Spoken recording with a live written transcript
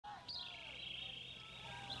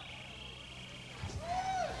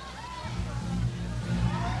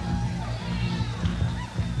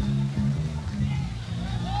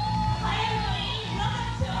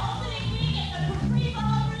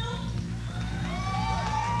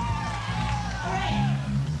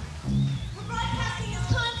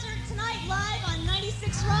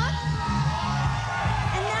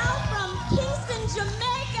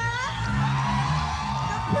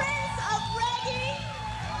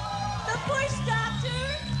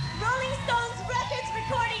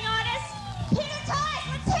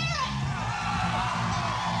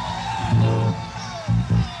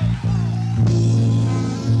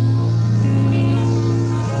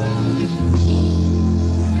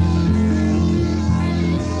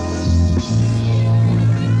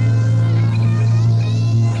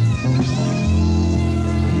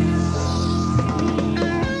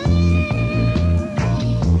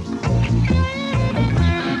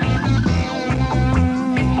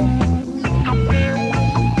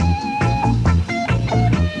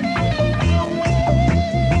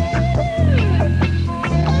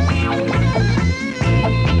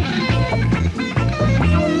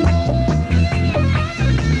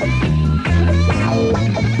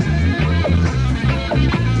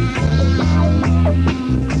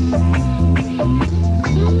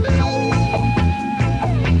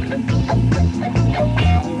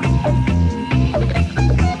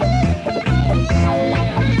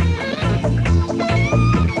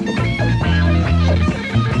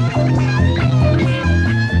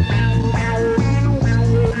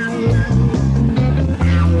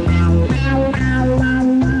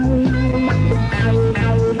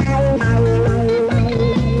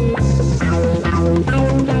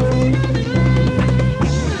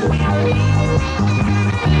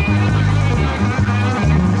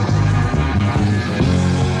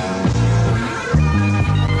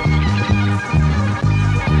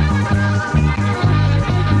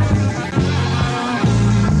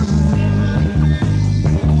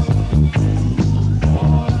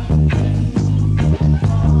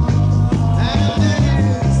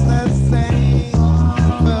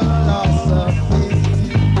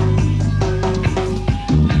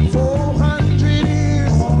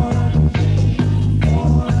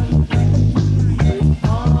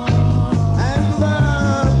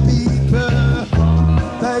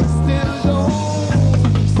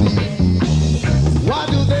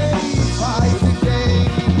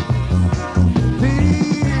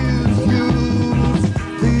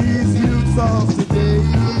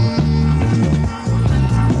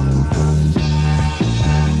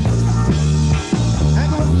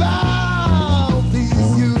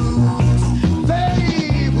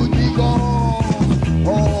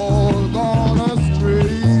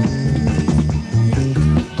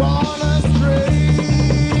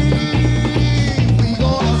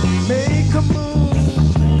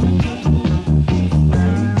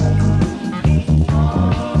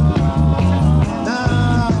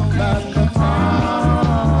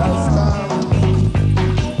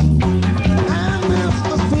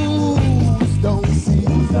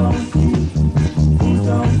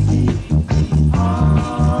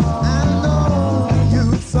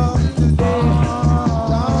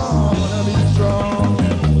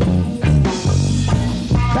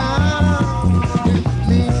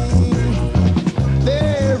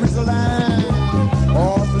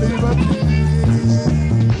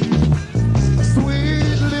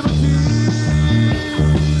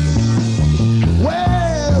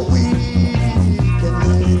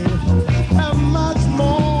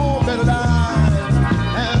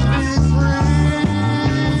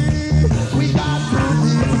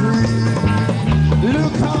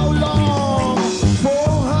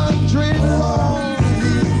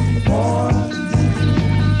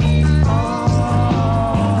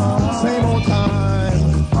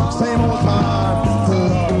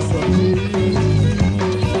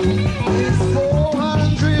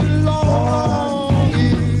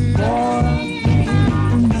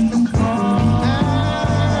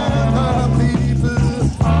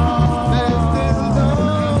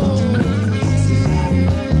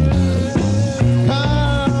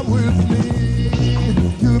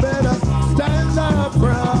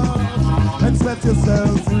set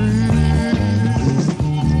yourself free.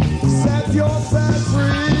 Set yourself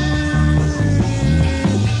free.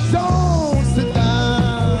 Don't sit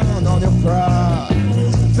down on your pride.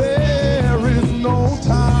 There is no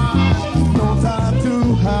time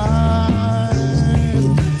to hide.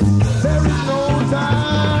 There is no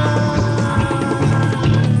time.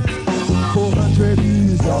 400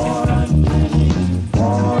 years on.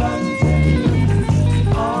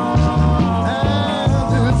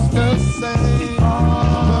 And it's the same.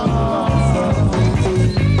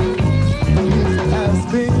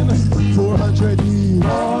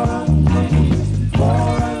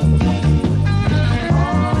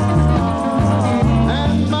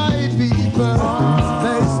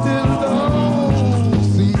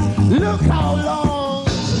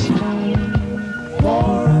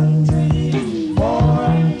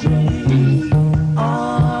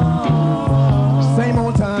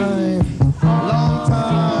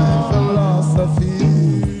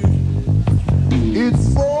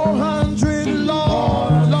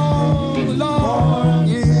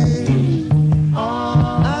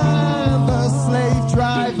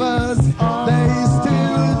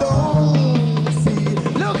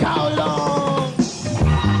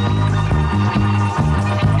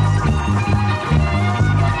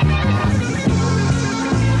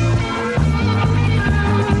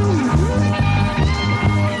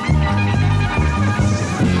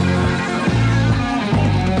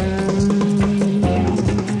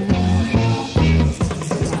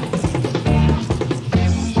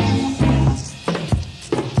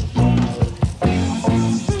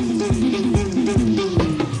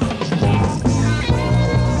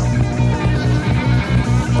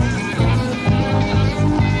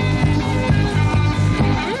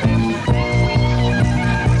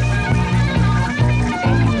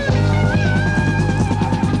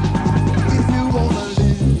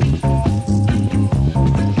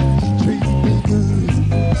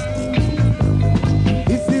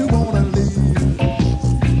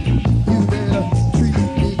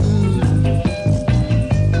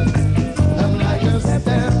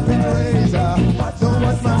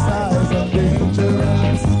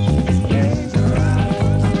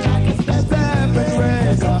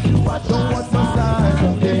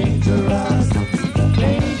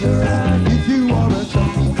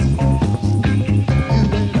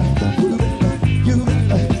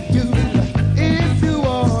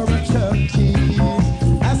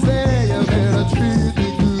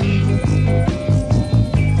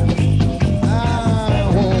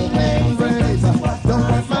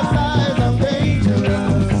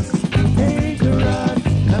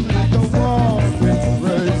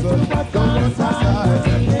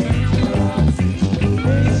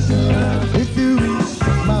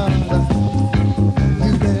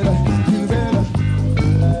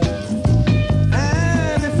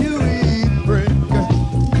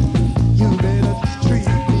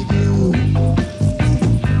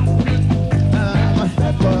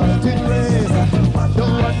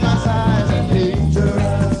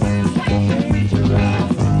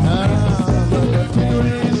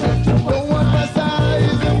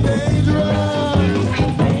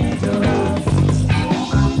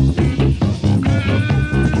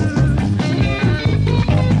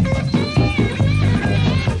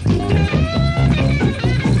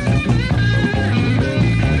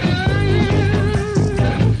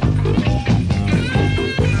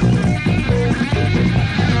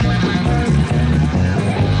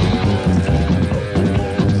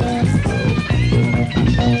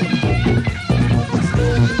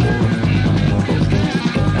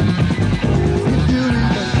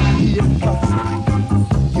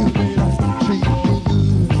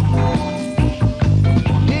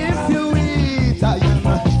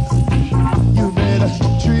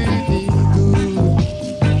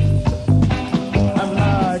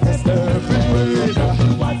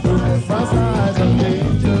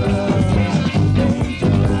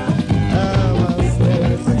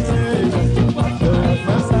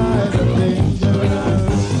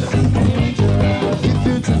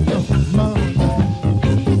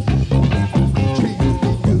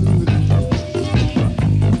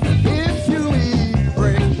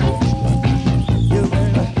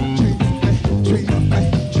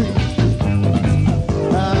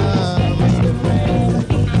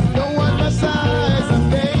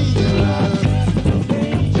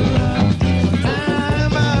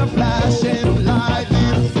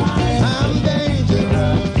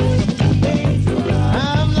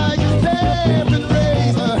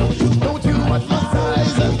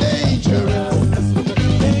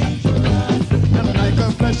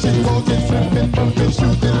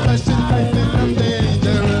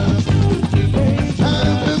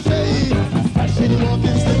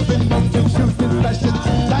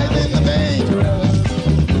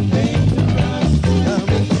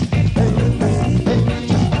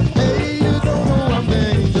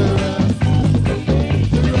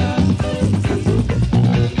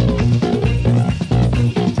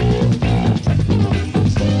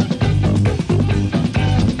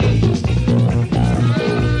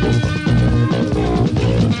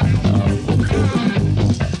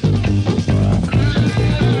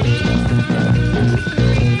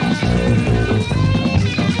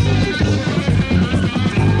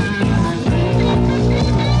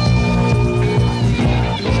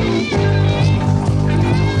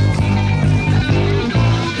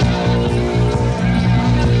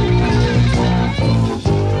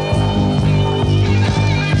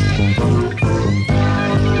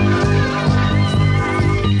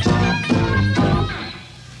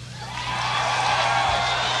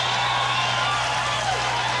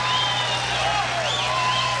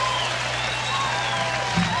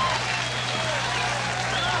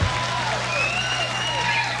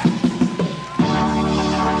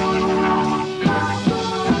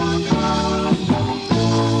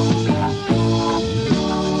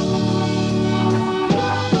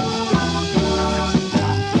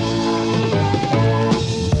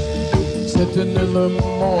 the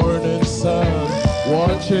morning sun,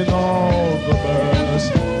 watching all the birds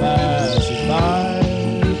passing by.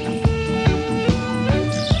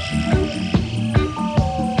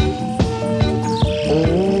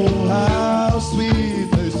 Oh, how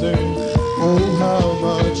sweet they sing. Oh, how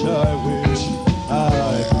much I wish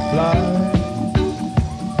I could fly.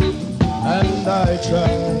 And I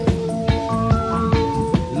try,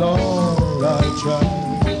 Lord, I try.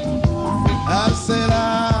 I said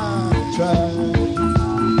I try.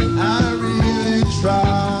 I really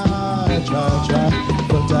try.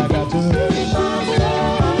 But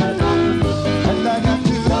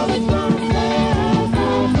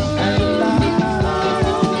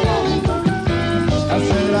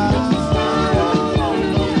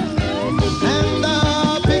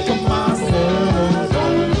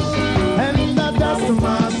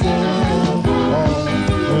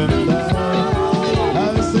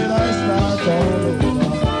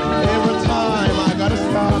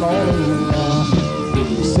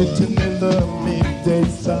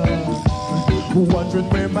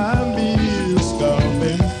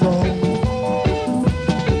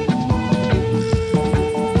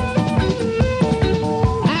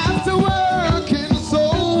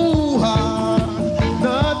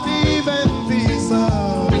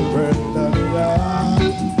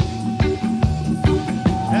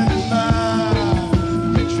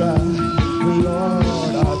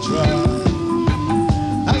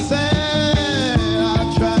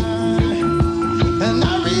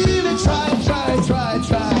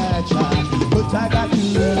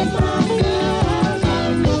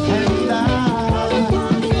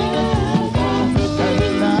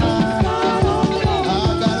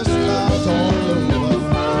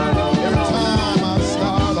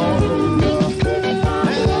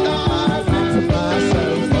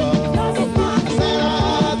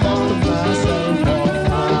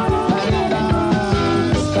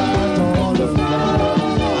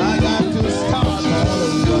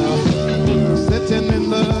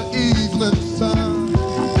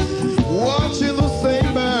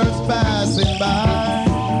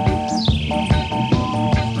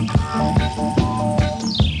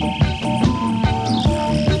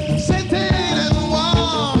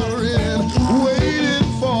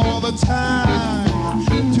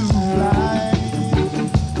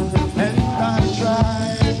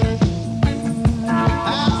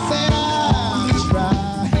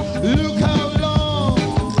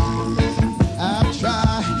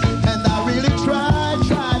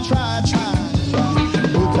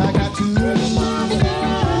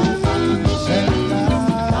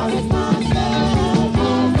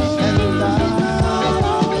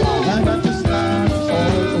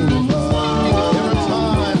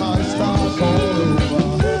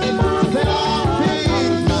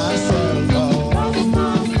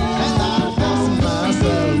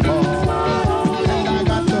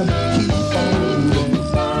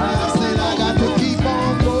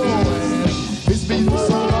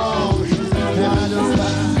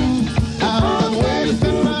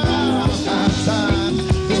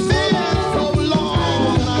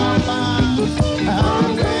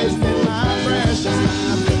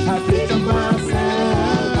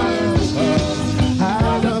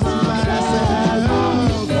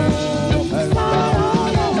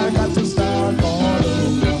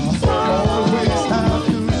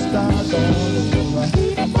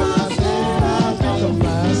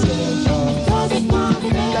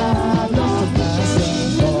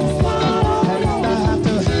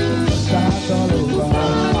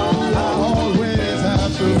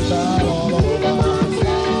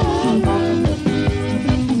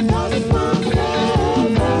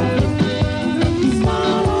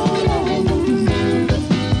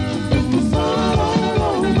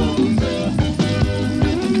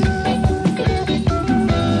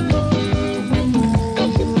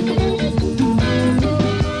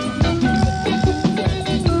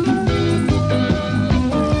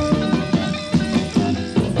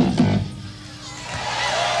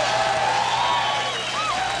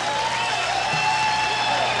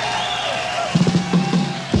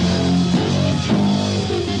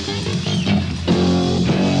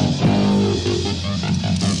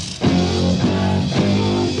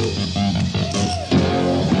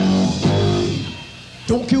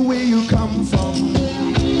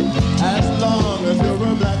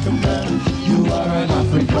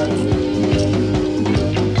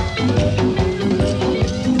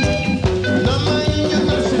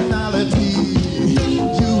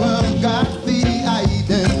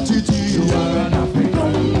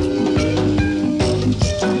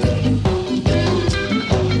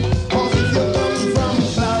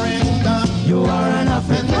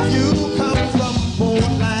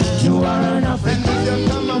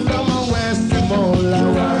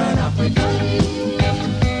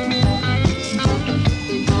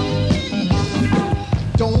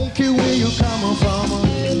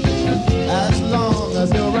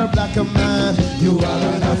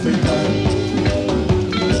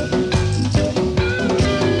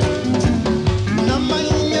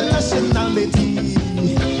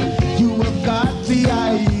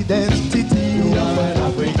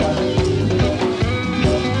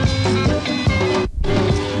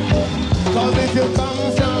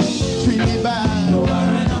come from Trinidad, you are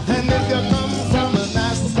an African. And if you come from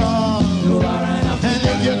Nassau, you are an African. And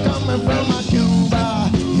if you're coming from a Cuba,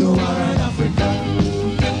 you are an African.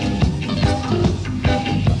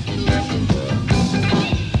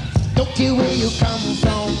 Don't care where you come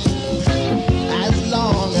from, as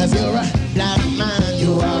long as you're a black man,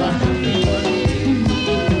 you are an African.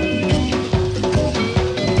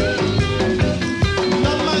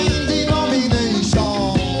 Not my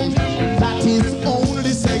denomination, that is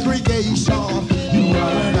only segregation. You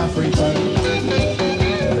are an African.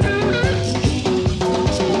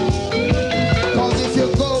 Cause if you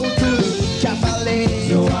go to the Catholic,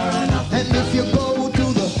 you are an African. And if you go to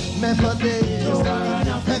the Methodist, you are an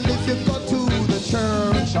African. And if you go to the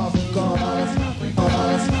Church of God,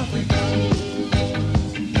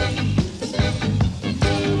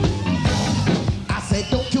 I say,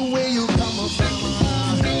 don't you where you come from,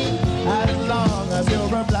 as long as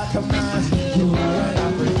you're a black man, you are an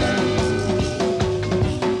African.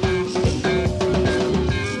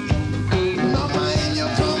 No mind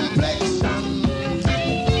your complexion,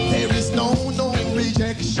 there is no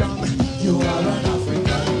rejection, you are an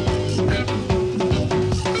African.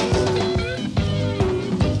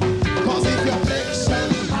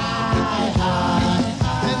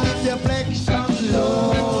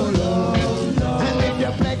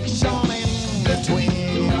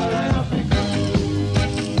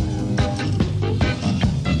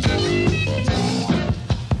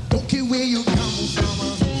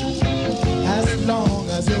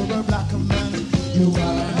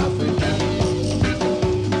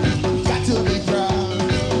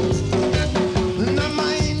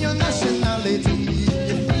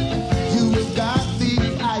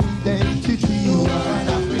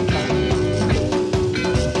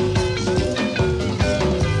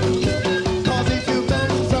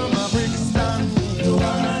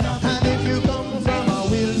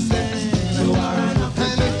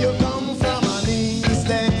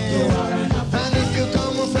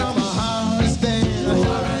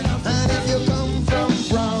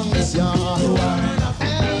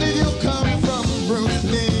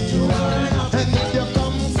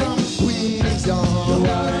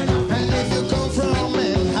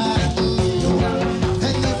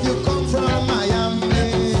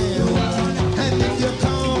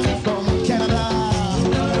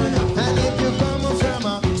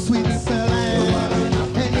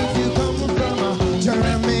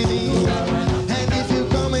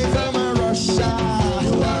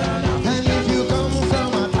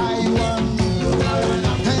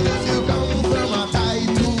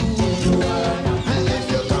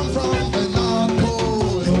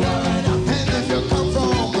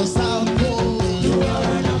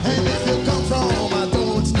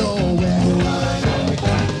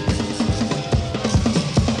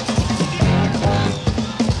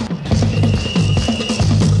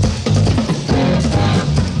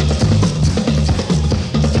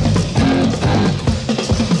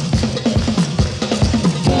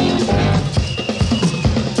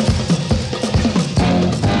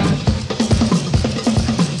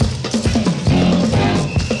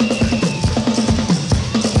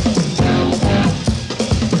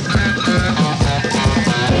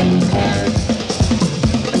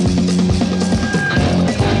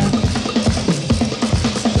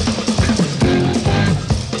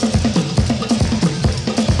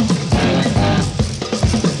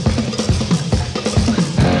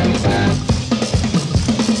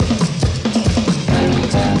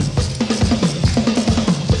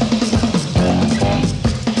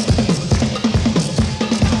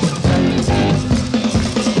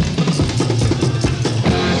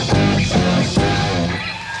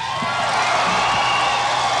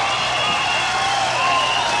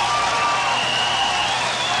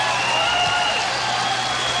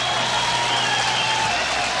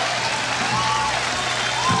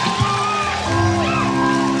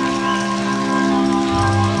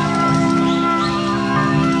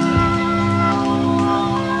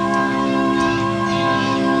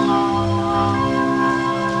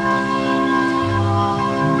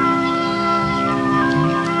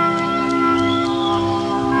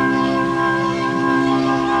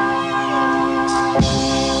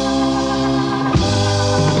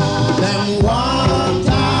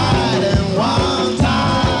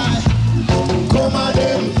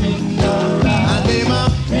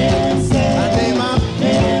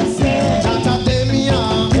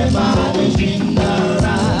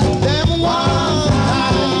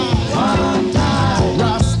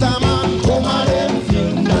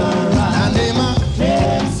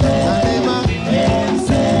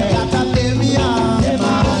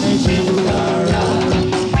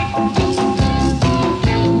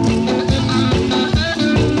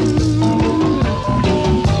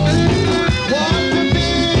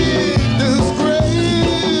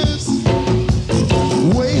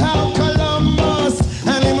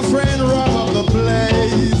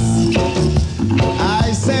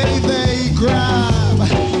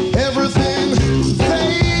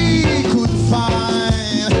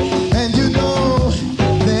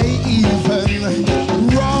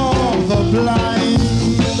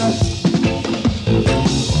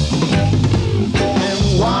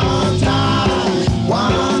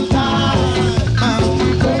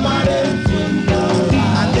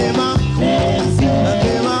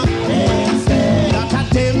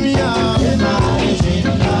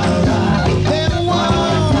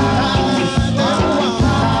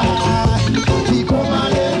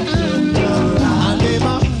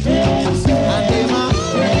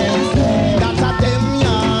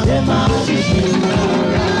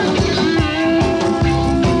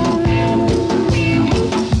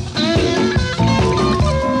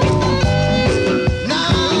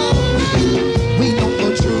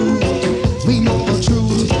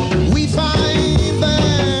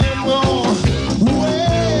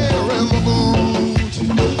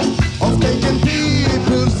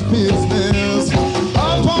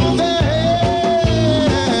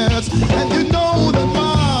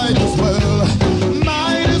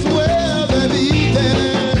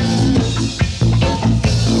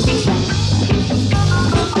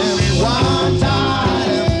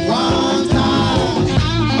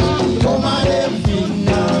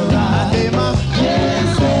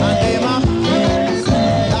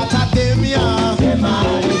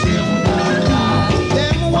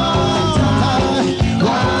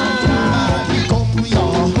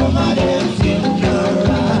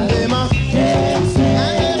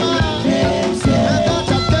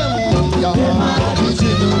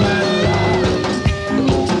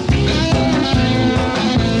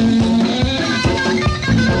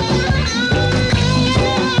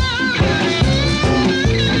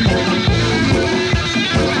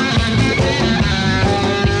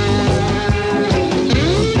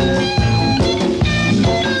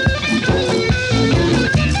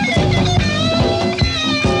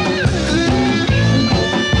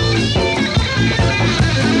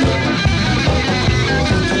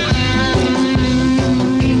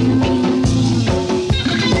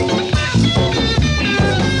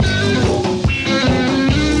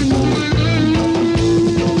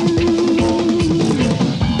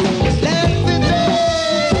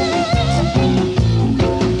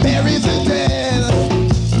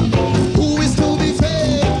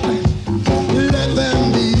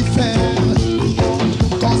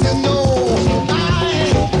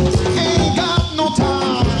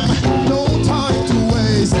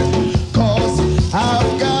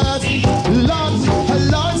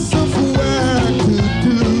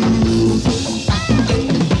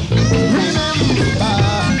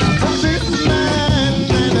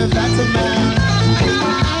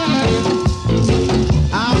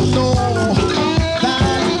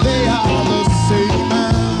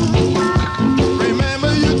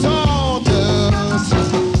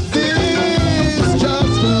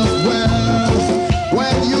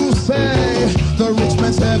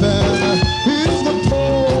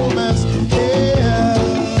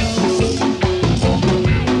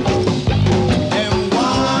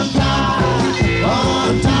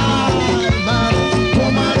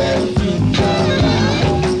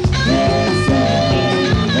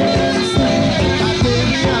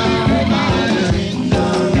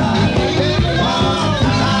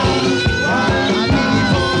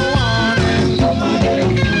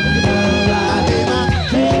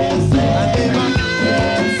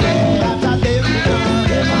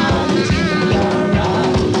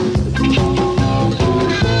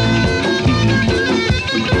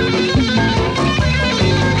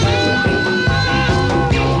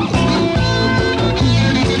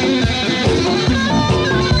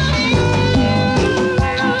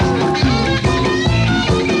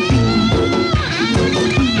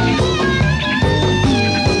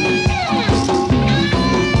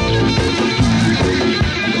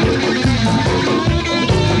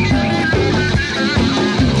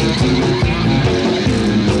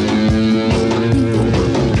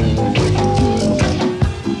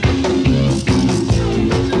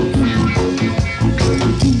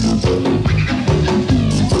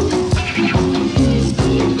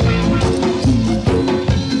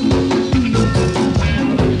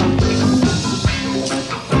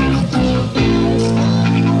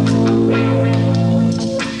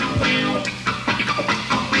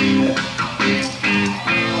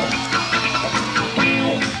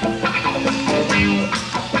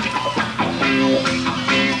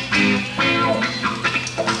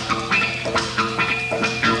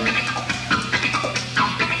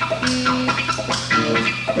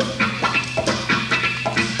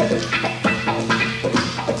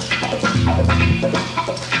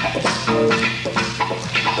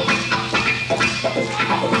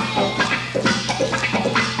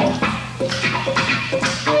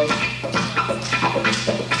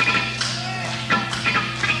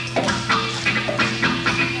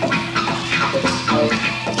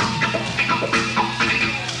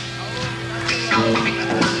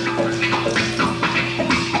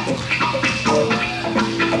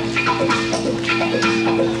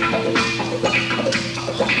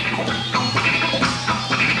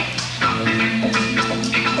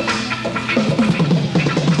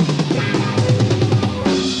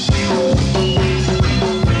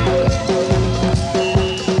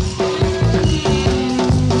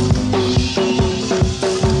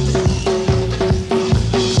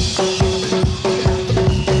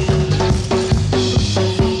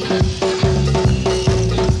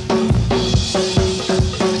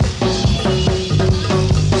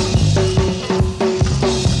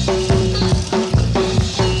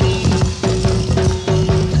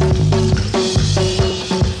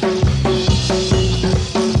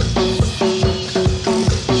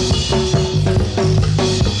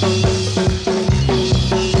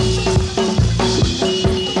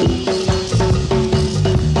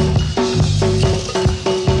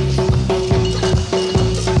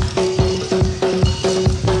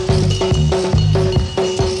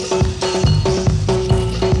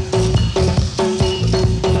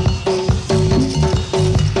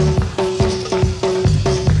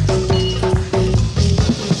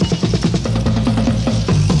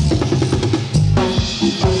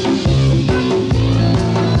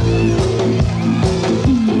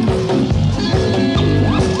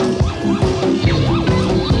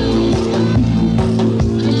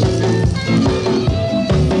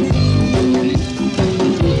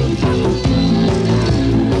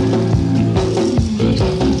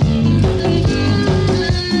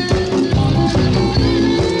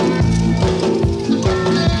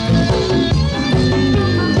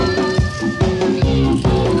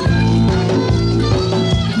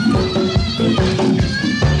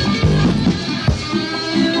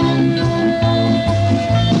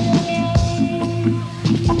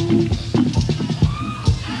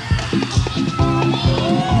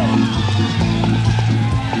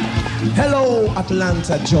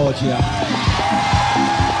 Atlanta, Georgia.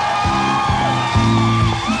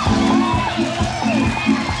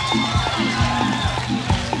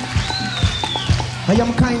 I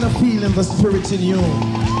am kind of feeling the spirit in you,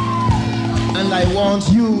 and I want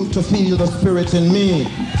you to feel the spirit in me.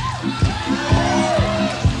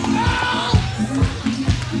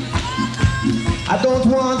 I don't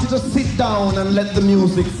want you to sit down and let the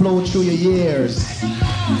music flow through your ears.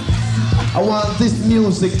 I want this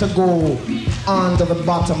music to go under the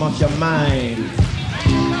bottom of your mind.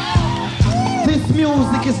 This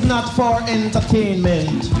music is not for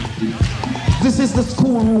entertainment. This is the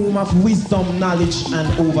schoolroom of wisdom, knowledge, and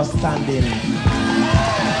understanding.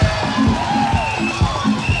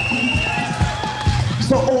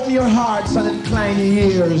 So open your hearts and incline your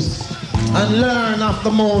ears and learn of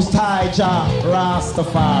the Most High Jah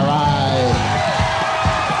Rastafari,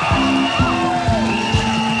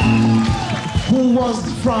 who was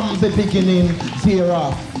from the beginning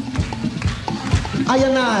thereof. I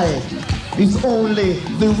and I is only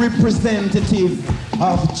the representative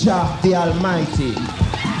of Jah the Almighty.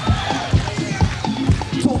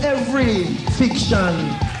 To every fiction,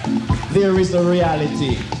 there is a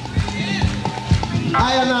reality.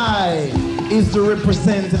 I and I is the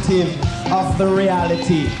representative of the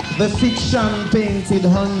reality. The fiction painted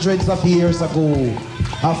hundreds of years ago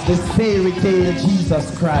of this fairy tale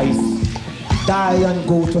Jesus Christ. Die and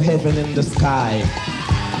go to heaven in the sky.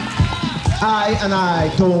 I and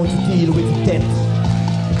I don't deal with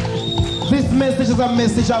death. This message is a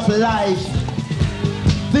message of life.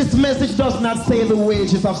 This message does not say the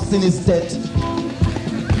wages of sin is death.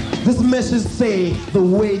 This message say the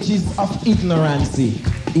wages of ignorance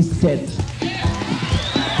is death.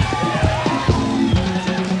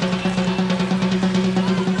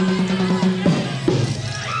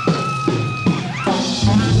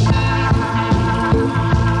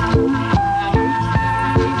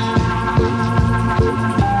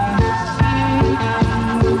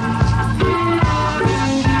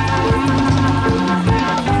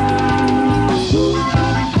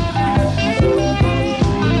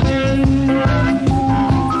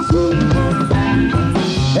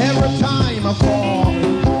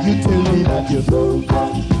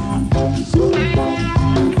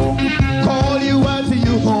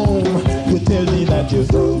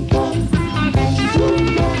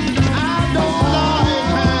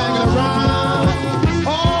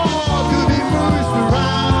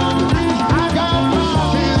 I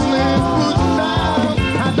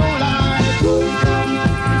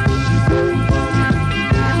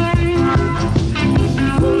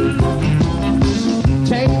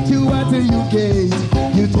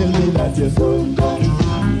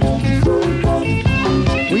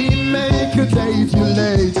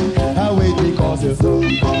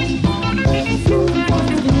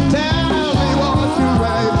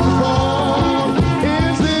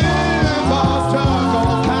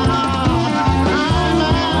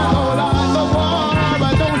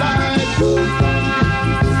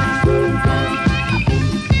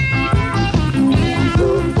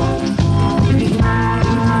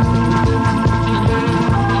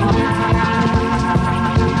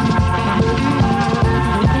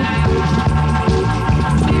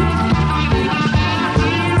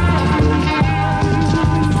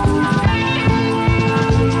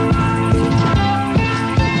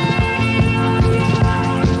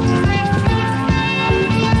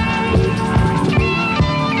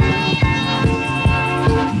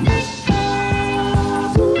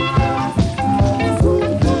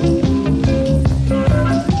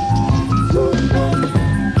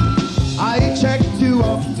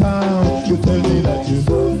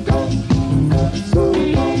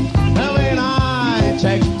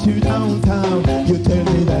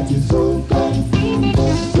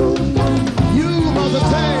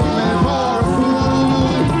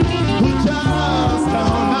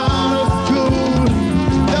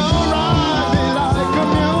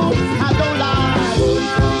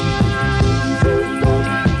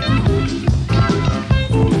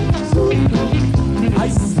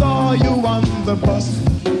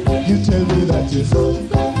you tell me that you're so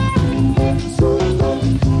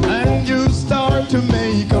and you start to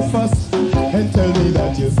make a fuss and tell me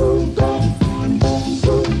that you're so you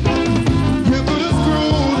could have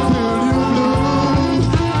screwed till you blue.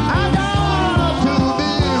 I got to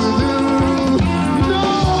be with you no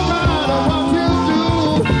matter what you do.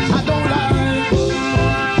 I don't like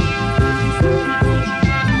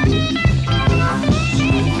so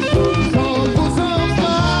put some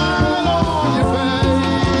smile on your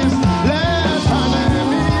face. Let honey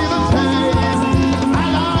be the taste. I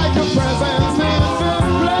like your presence in this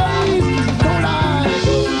place. Don't like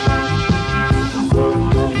so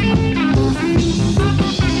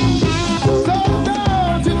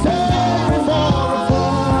don't you take me for a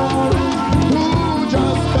fool who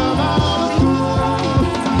just come out of school.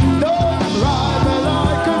 Don't ride me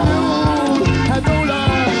like a mule. I don't like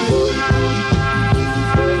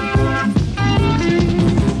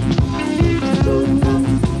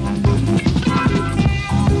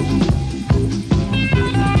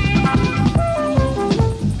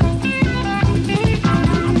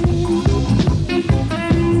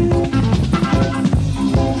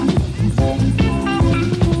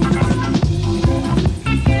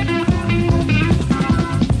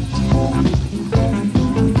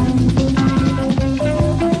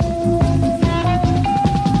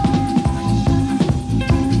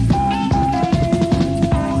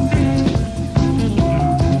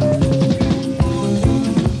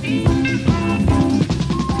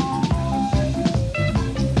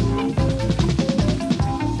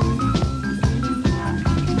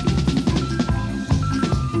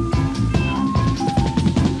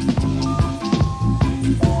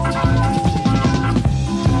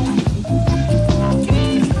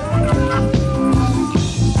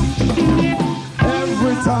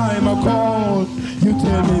every time I call, you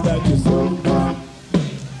tell me that you're so good.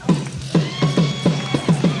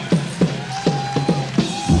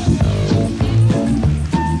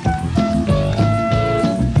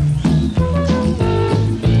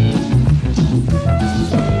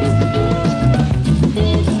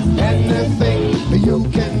 Anything you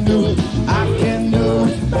can do, I can do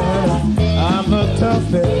better. I'm the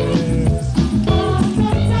toughest.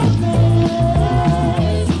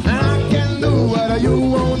 And I can do what you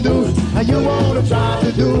won't do, and you wanna try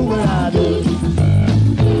to do what I do.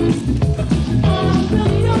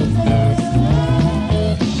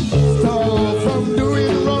 Stop from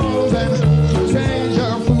doing wrong and change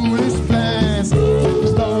your foolish plans.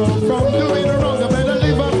 Stop from doing wrong, you better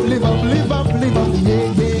live up, live up, live up, live up,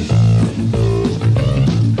 yeah, yeah.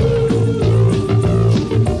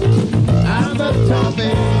 I'm the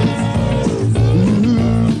toughest.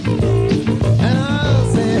 And I'll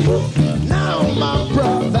say, now my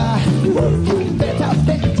brother, better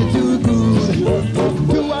bet to do good.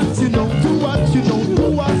 Do what you know, do what you know, do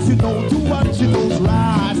what you know, do what you know's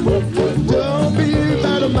right. Don't be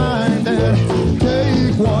better-minded,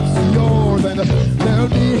 take what's yours and there'll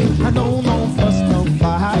be no fuss, no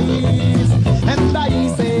fight. And I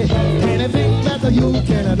say, anything better you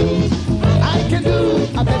can do, I can do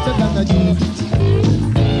a better than you.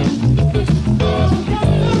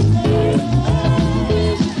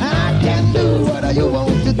 And I can do what you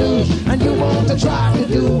want to do, and you want to try to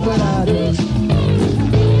do what I do.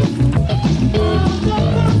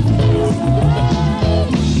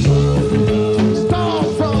 Stop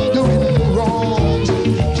from doing wrong,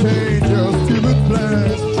 change your stupid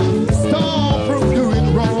plans. Stop from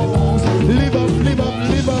doing wrong, live up, live up,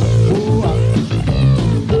 live up. Oh,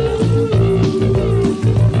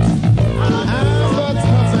 I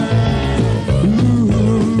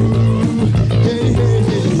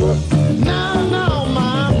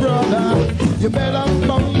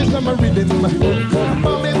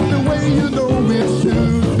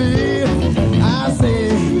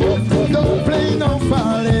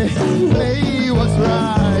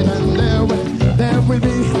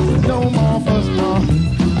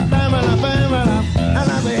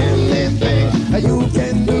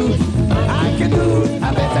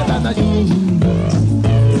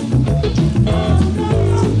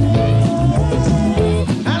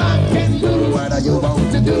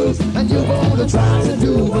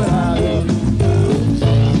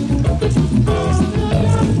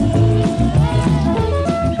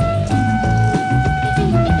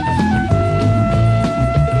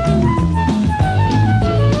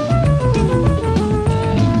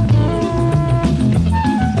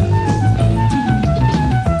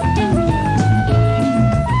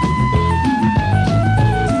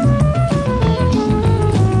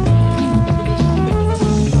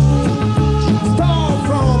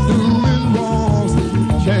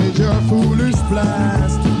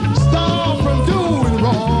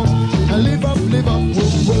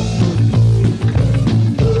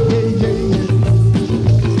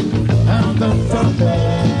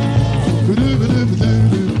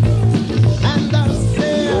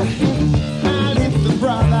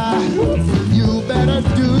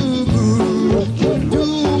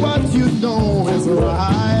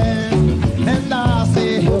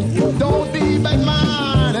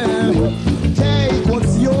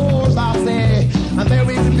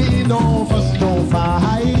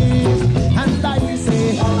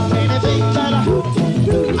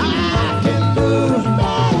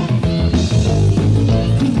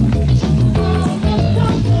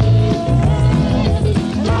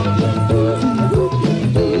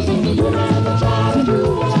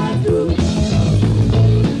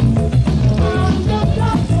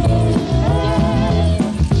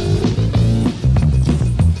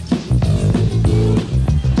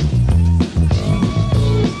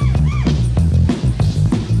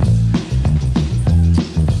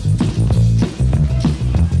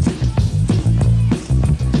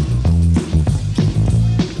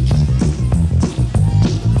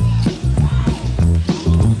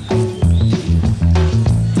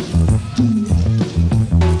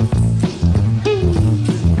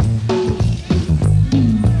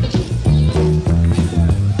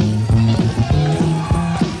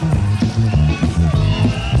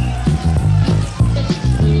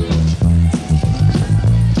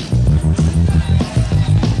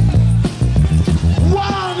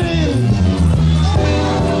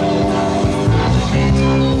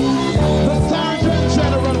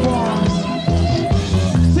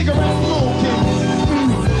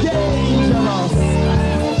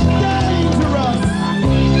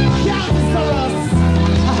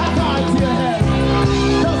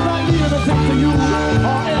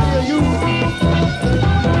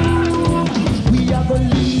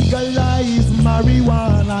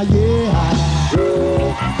yeah.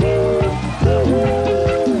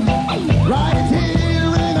 Right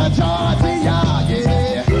here in Georgia,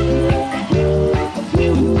 yeah.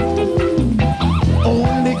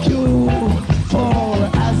 Only cure for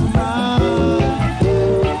asthma.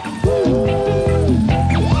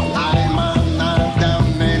 I'm another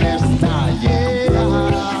minister,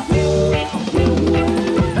 yeah.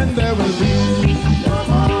 And there will be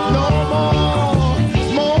no more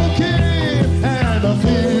smoking and a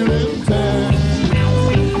feeling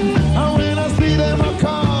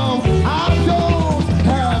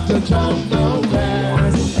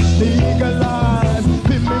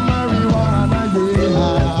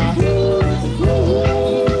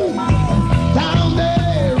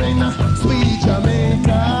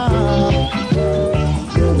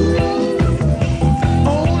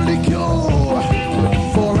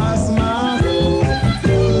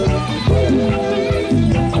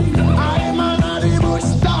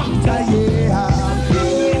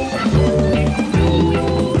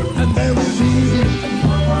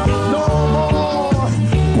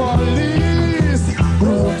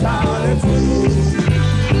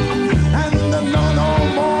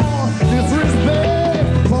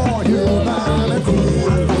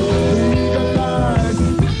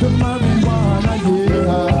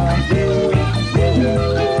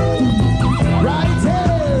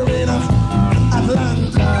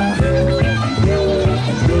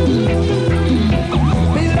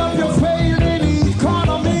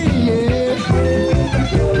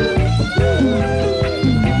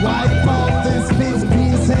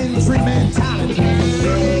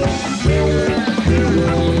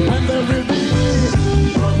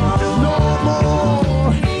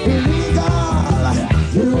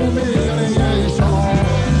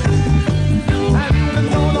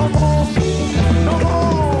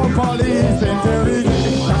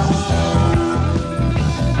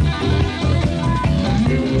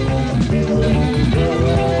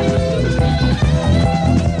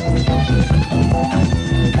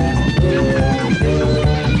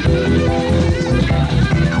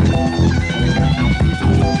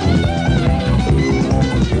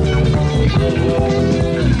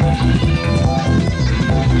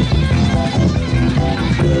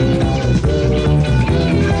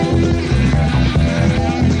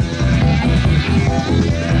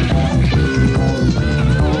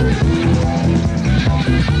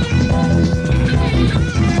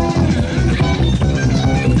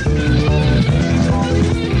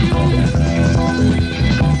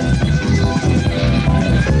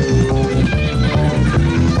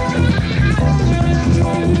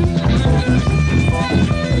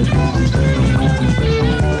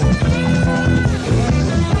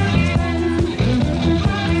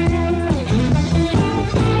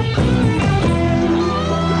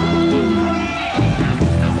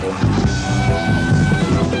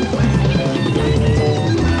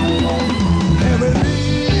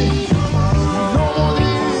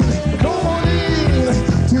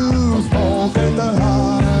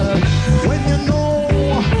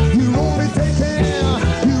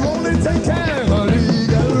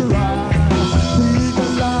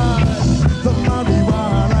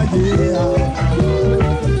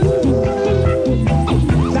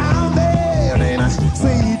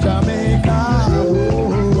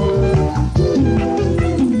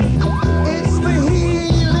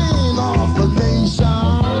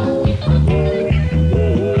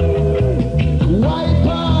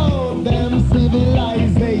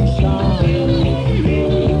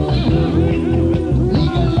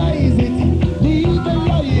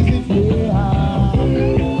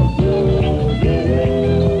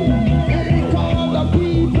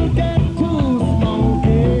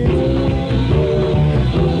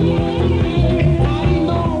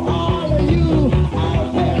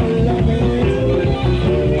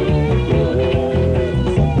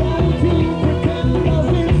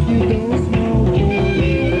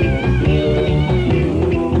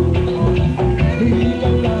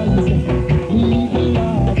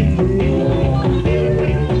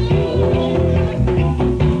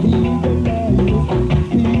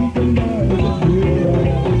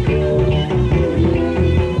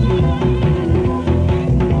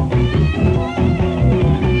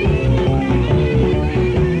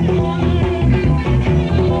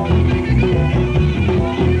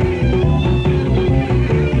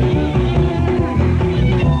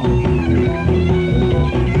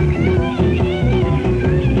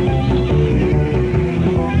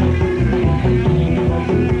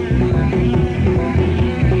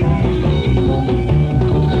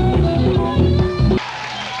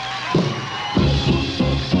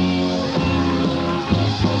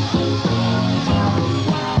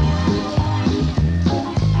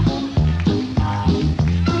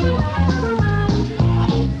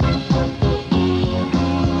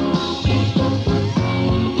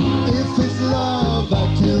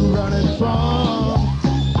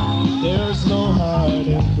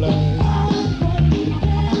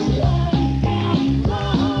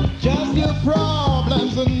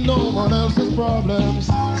someone else's problems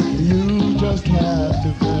you just have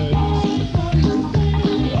to face.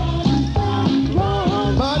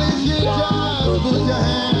 But if you just put your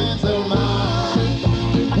hands in mine,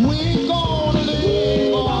 we gonna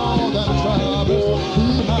leave all the troubles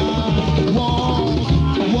behind. Walk.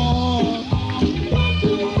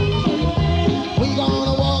 We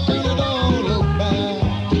gonna walk and don't look back.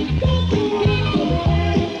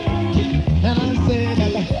 And I say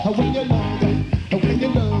that when you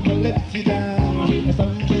love will let you down.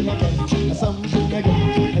 Something again, something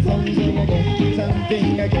again, something again,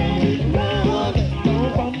 something again.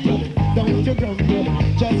 Don't you grumble,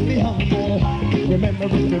 just be humble. Remember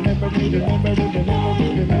it, remember it, remember it, remember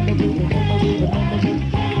it, remember it, remember it, remember it.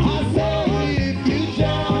 I say if you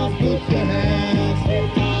just put your hands in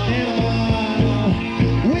mine,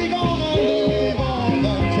 we gonna leave all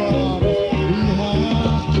the troubles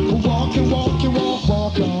behind.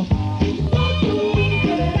 Walk on.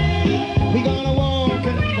 We gonna walk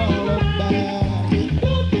and don't look back.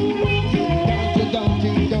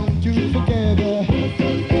 Don't you forget it.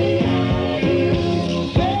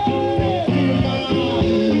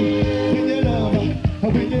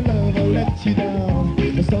 When your love will let you down,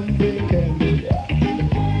 something can be.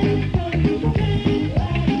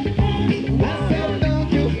 I said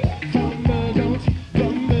don't you grumble,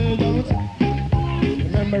 don't.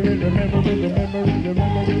 Remember it, remember it, remember it,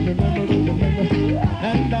 remember it, remember it, remember it.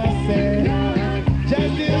 And I said,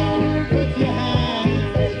 just you put your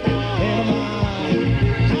hands in mine.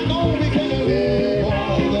 I know we can leave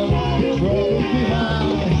all the troubles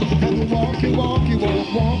behind. And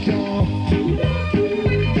walk on.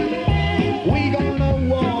 We gonna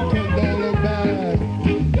walk and don't look back.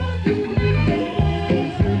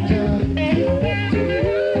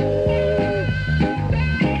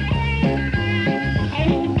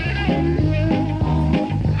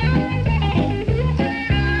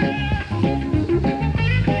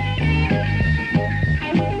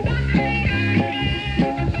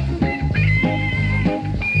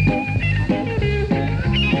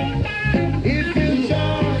 If you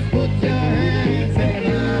just put your hands in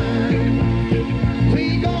mine, we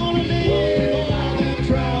gonna leave all the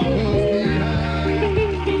troubles behind.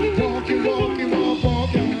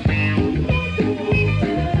 Walking.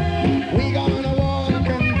 We gonna walk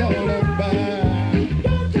and don't look back.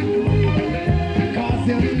 'Cause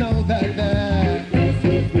you know that there's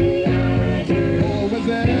always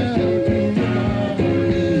there to remind.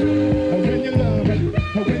 When you love it,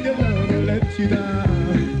 let you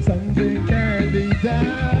down. Something can be done.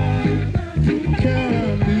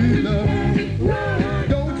 Can be done.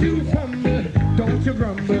 Don't you fumble, don't you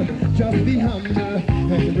grumble, just be humble.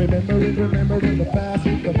 And remember the past.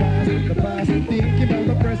 Think about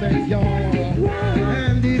the present, y'all.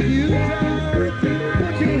 And if you just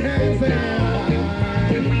put your hands in,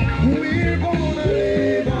 we're gonna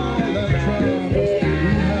leave all the troubles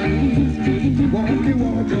behind.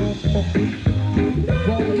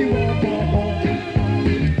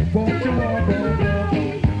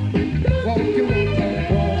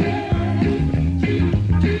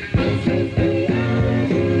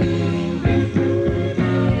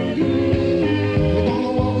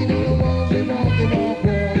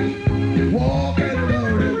 Walk.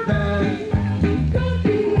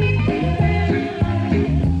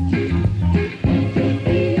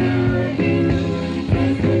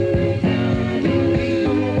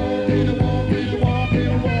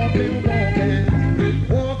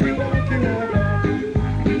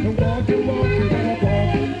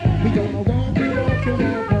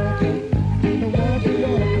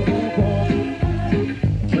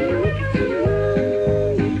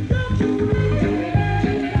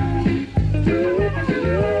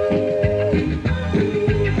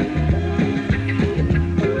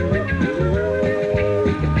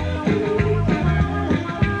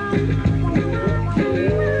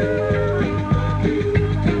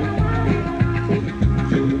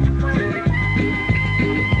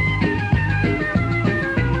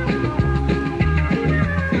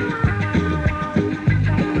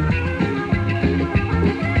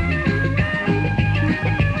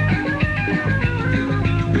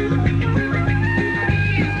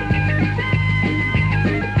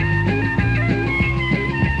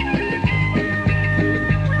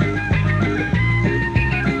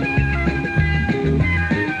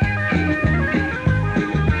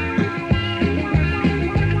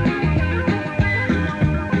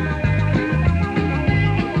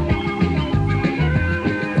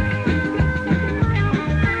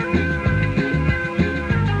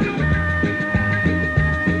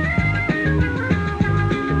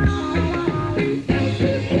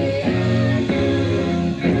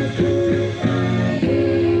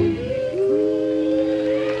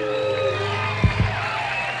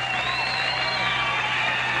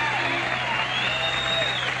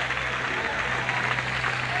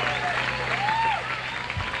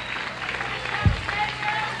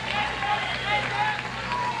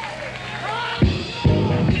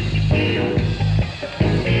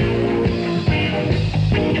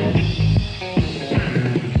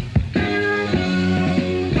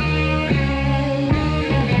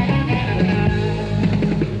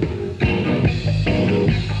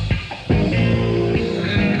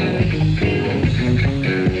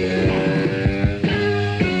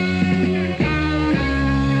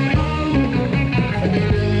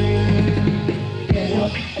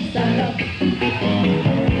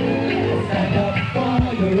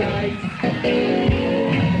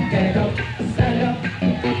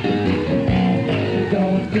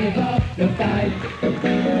 give up the fight.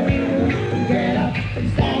 Get up,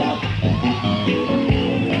 stand up.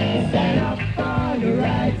 Stand up for your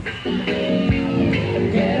rights.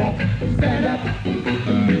 Get up, stand up.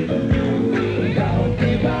 Don't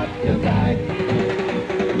give up the fight.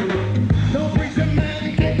 No preacher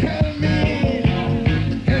man can tell me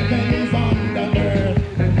heaven is on the earth.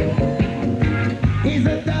 He's a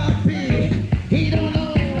dumpy, he don't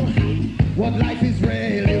know what life is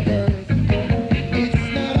really worth. It's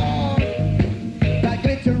not all that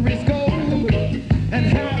glitter is gold, and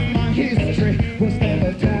half my history was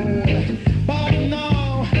never told. But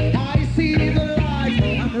now I see the light,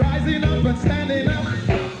 I'm rising up and standing up.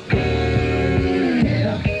 Get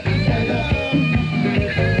up, stand up.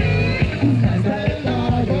 Stand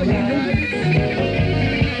up for your rights.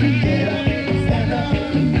 Get up, stand up.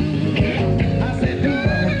 I said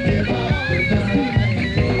don't give up the fight.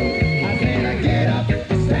 I said get up,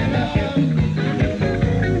 stand up.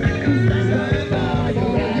 Stand up for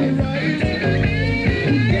your rights.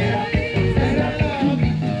 Get up, stand up.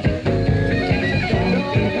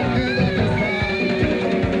 Don't give up the fight.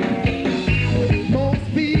 Most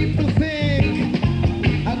people think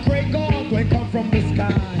a great God will come from the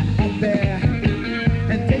sky up there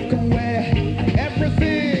and take away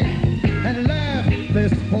everything and left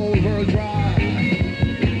this whole world dry.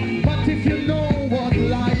 But if you know what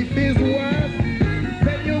life is worth,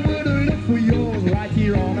 then you would look for yours right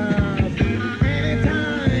here on earth.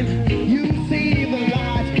 Anytime you see the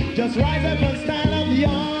light, just rise up and stand up,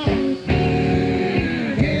 y'all.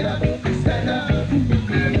 Get up, stand up.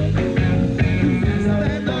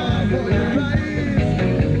 Stand up for your rights.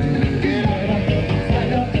 Get up,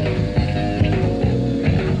 stand up.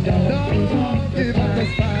 Don't give up the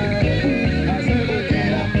fight. I said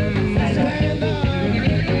get up, stand up.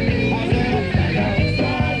 I said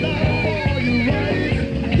stand up for your rights.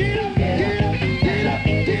 Get up, get up, get up,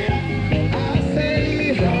 get up. I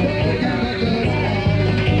say don't give up the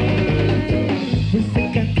fight. We're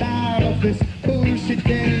sick and tired of this bullshit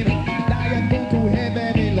game. Die and go to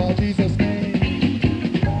heaven in Lord Jesus' name.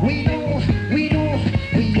 We know, we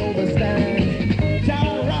understand. Jah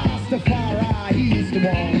Rastafari, he's the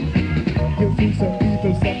one. You fool some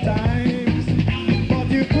people sometimes, but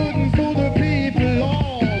you couldn't fool the people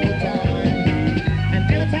all the time. And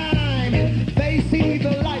anytime they see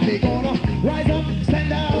the light, they gonna rise up,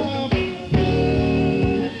 stand up.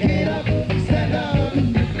 Get up, stand up.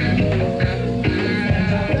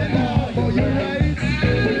 Stand up for your rights.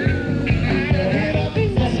 Get up,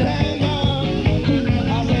 stand up.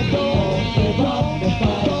 I said don't give up the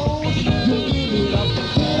fight. Don't you give it up.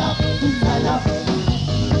 Get up, stand up.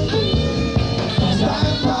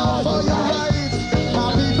 Stand up for your rights, my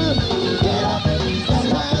people. Get up,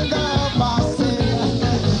 stand up, my sin.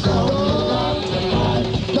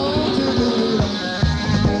 Don't you give it up.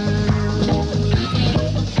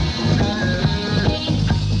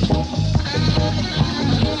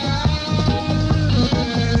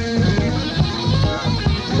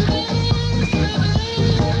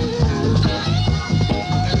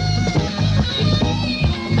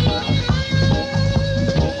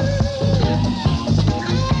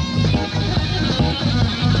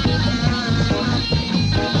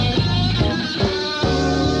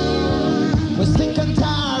 We're sick and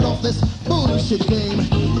tired of this bullshit game.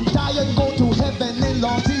 Die and go to heaven in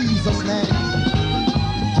Lord Jesus' name.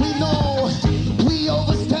 We know, we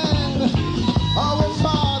understand. Our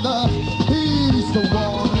Father, He's the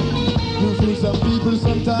one. You fool some people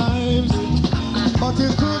sometimes, but you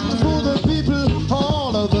couldn't fool the people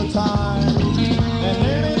all of the time. And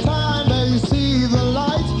anytime they see the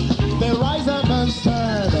light, they rise up and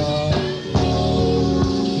stand up.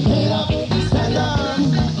 Get up, stand up.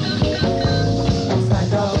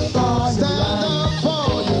 Stand up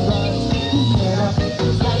for your rights. Get up,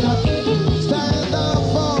 stand up. Stand up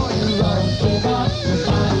for your rights. Give up the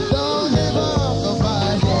fight. Don't give up the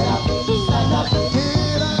fight. Get up, stand up.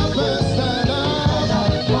 Get up and stand up. Stand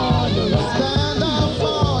up for your rights. Stand up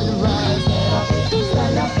for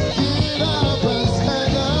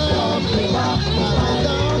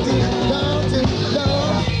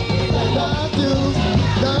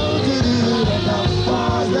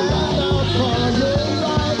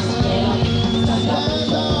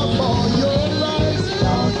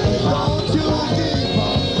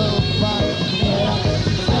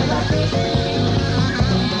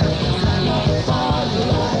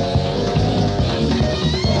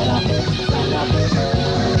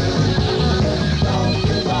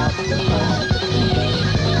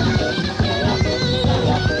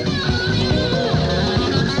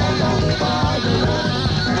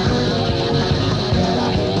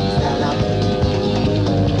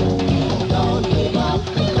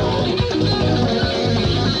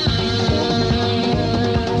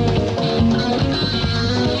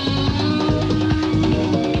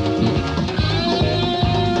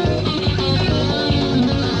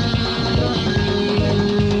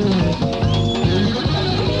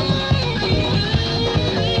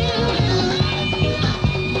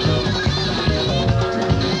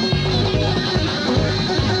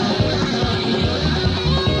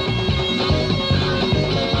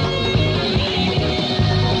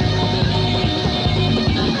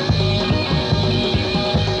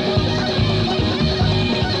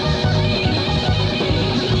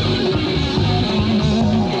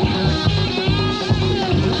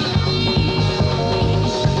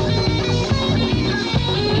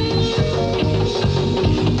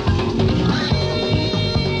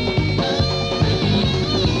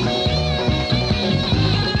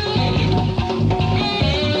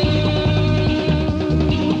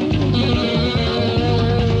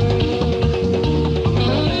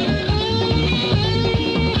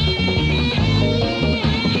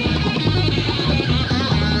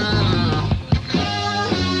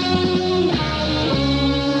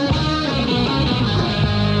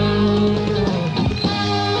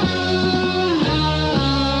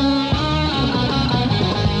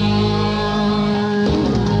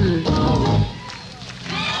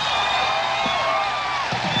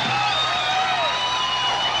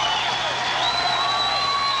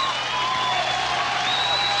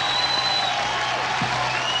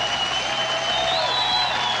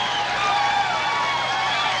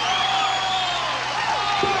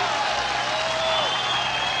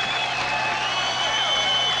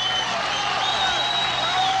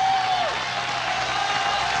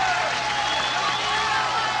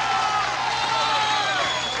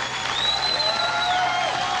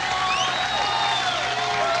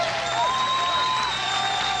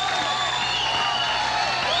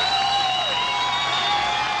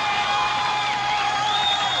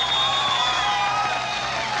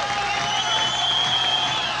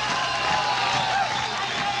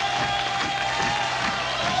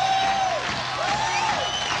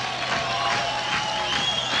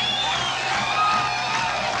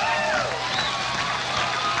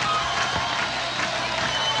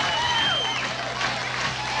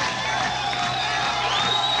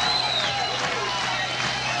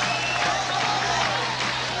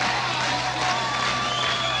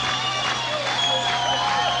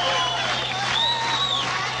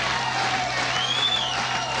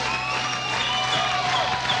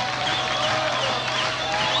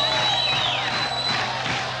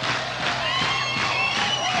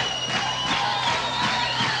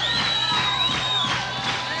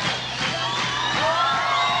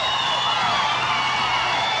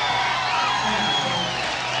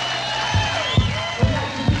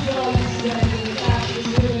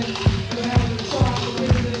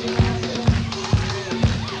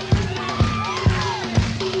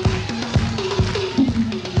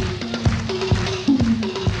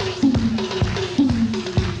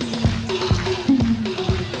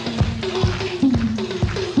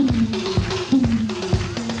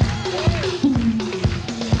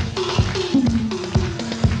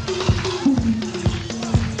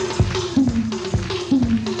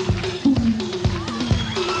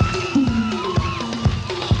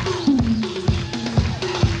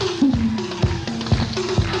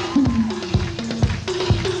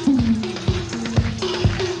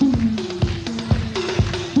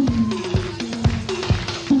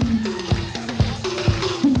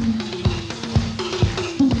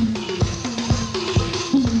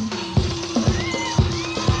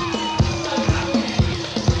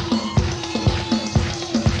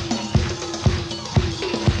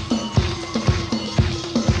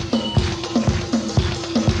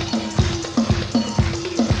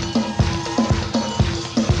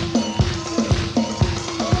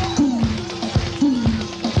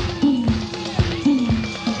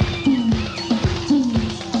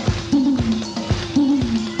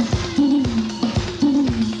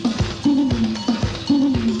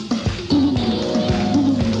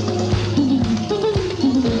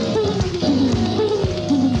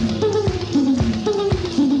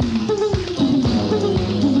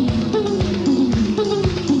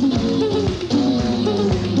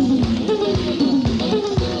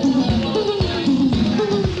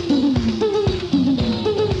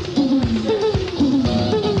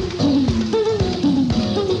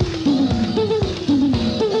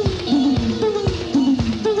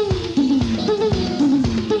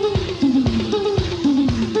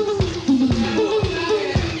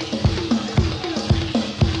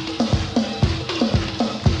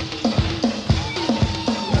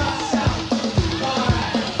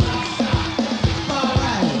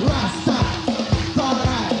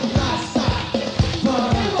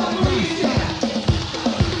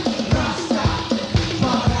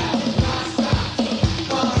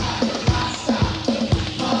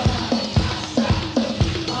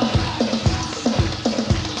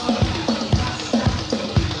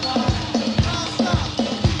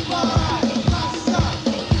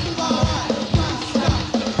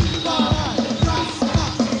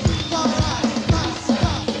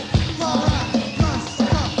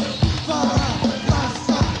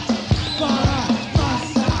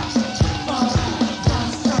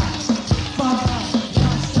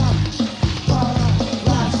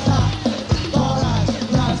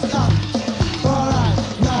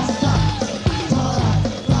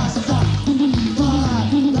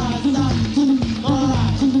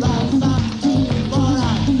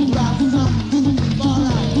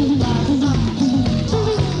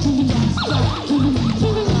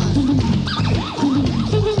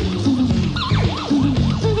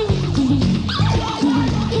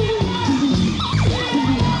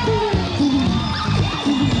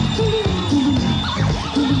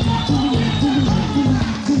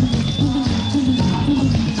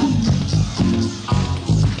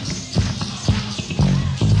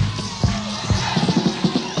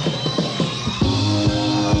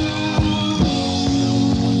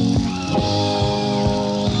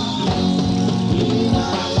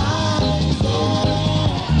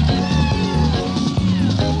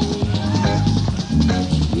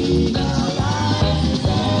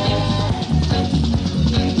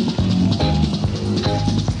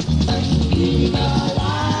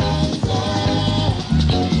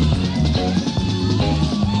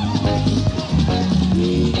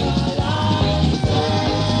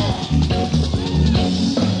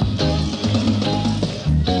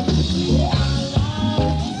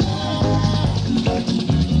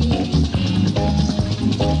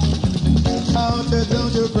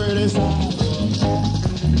criticize.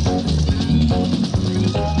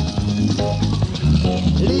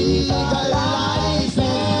 Legalize it,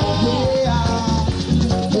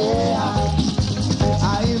 yeah, yeah.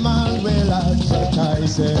 I man will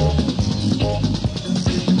advertise it.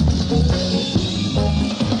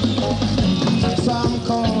 Some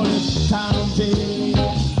call it counting.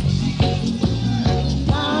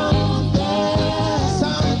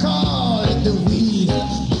 Some call it the weed.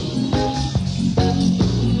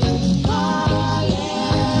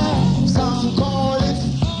 Some call it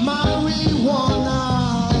marijuana.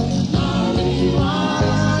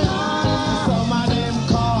 Some of them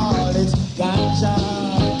call it ganja.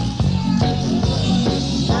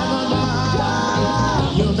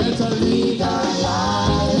 You better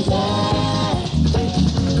legalize it.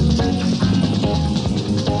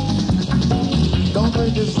 Don't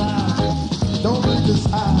criticize, don't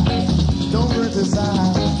criticize, don't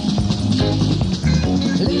criticize.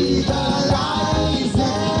 Legalize it,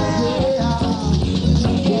 yeah,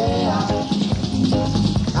 yeah.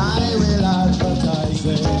 I will advertise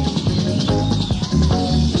it.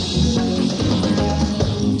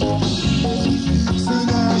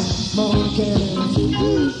 Singers smoking,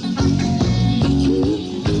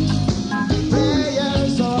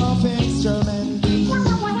 players of instruments.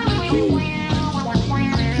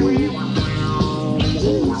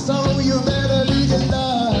 So you better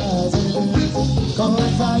legalize it,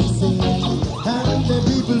 'cause I sing, and the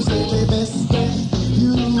people say the best thing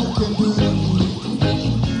you can do.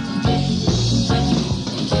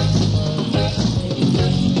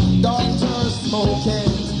 Doctors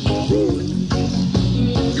smoking,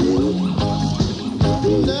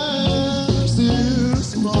 nurses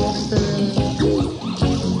smoking,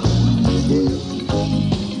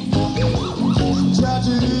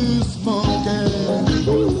 judges smoking,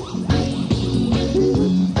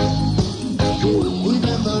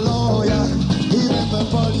 even the lawyer, even the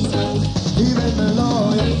policeman, even the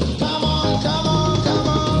lawyer. Come on, come on, come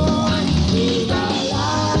on.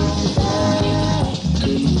 Legalize it.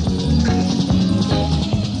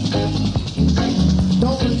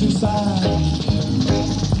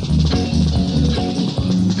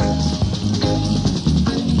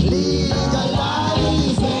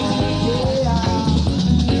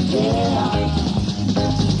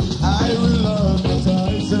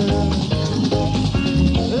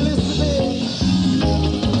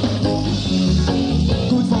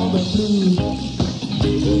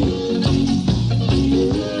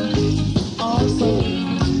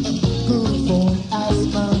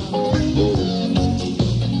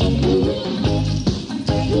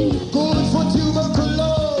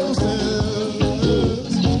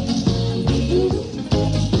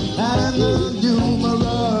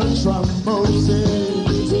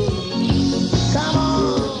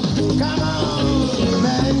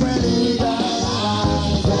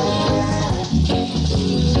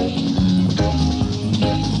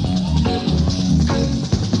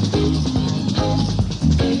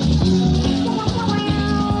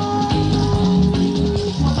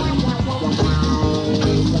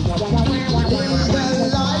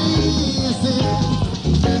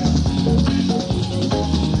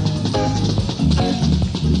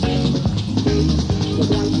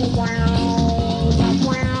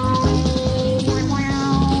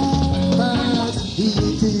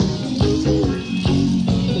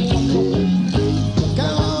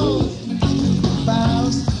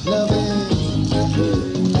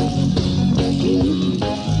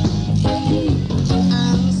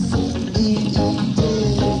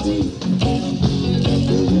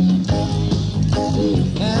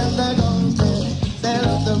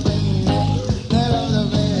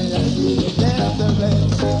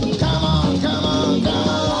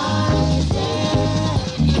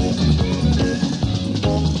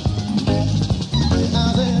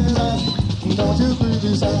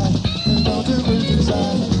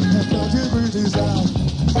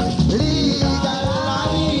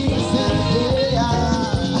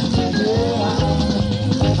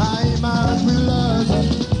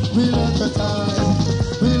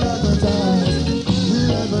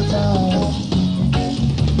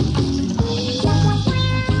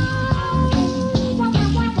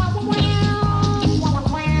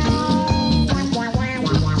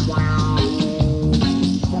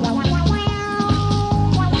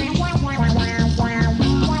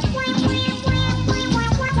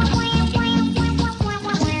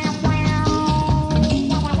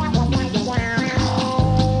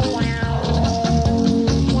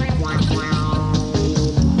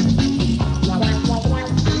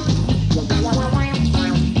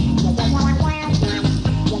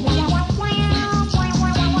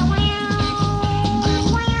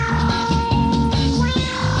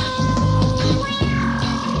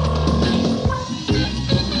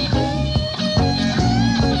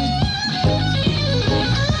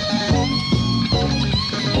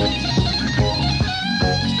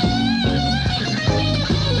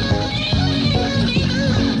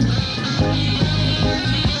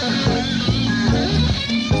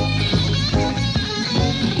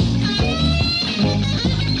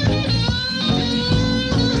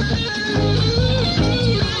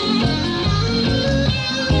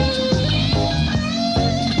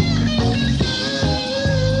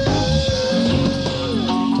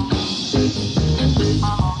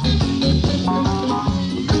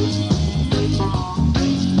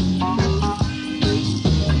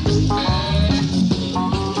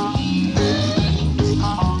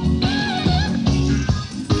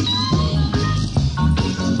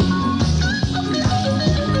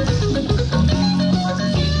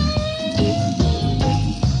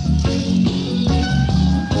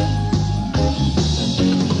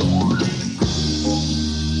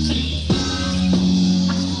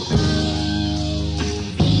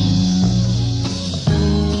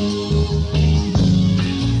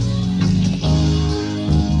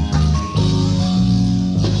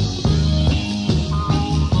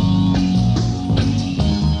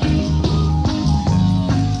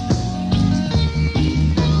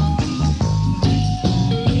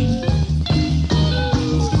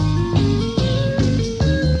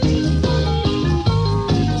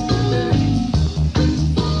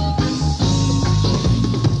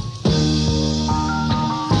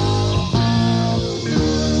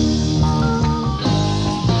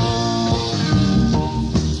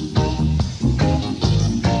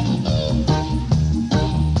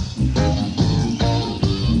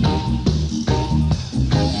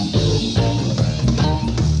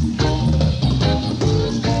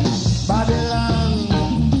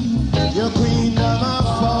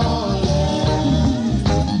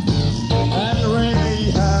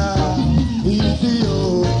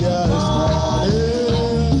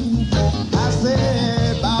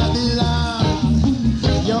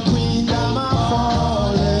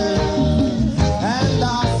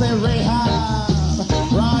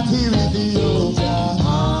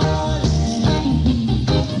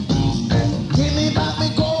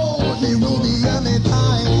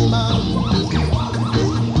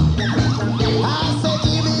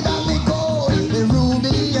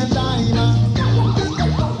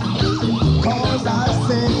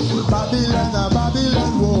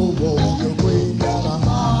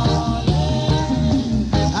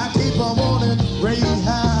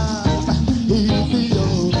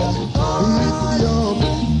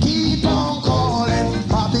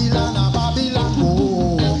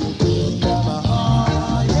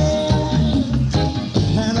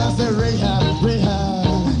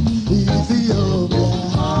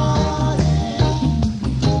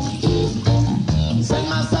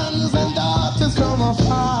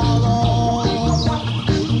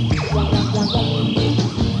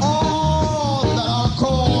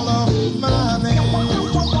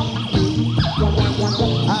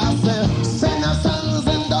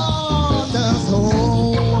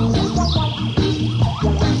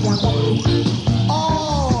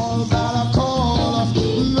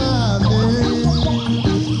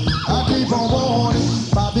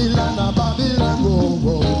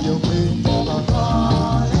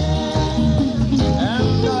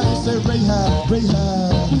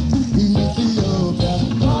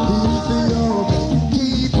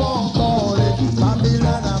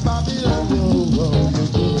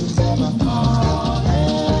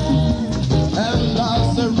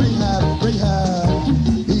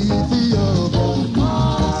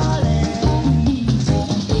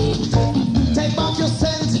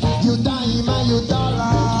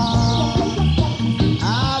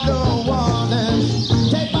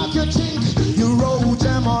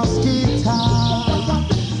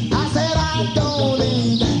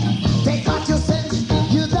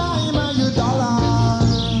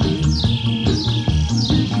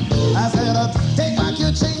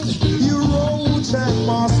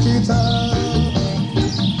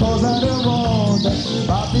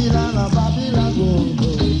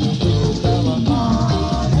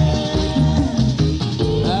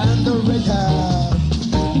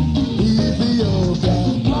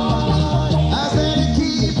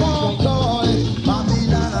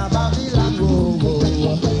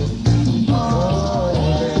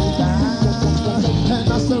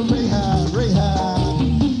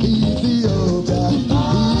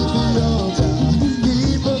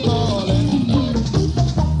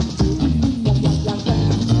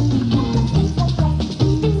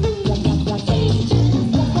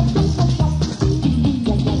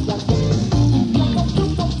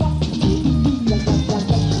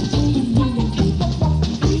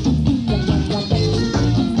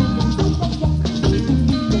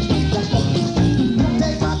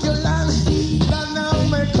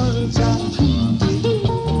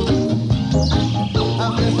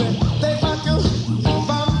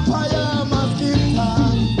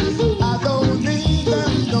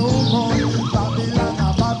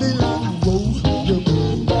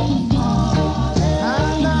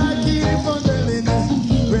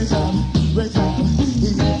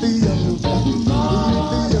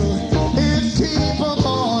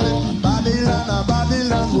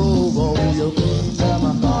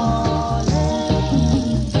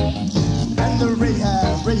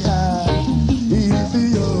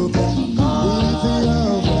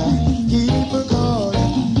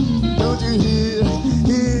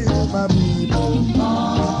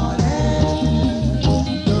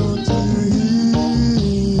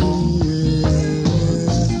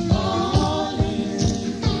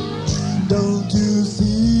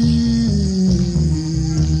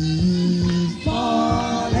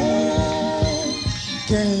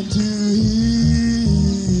 Can't you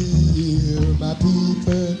hear my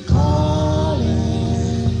people calling?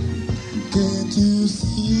 Can't you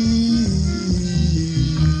see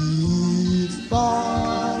it's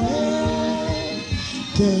falling?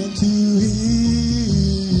 Can't you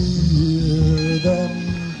hear them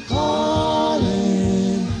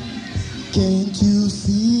calling? Can't you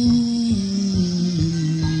see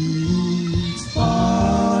it's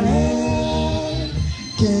falling?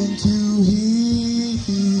 Can't you hear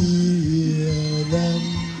them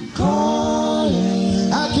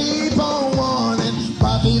calling? I keep on warning,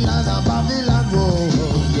 Babylon, Babylon, whoa,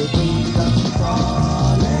 the kingdom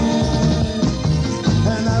falling.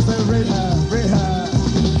 And I say, Rahab,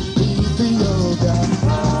 Ethiopia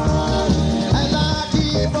falling. And I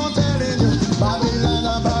keep on telling you,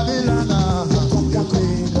 Babylon, Babylon, the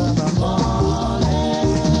kingdom falling.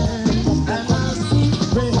 And I see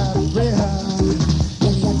Rahab,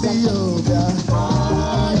 Ethiopia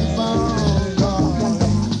falling.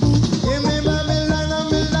 Give me Babylon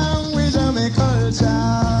and my language and my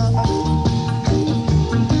culture.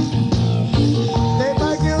 They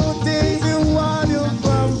pack you things you want you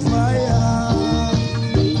from fire.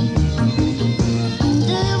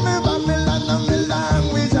 Give me Babylon and my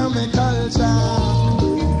language and my culture.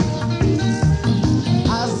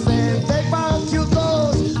 I said take back you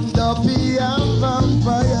those dopey and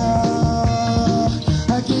vampire.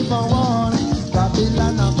 I keep on warning,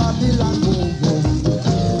 Babylon and Babylon, boom, boom, the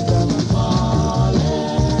kingdom falling.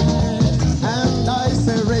 And I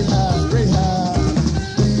say, Rahab,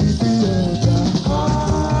 Ethiopia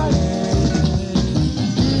falling.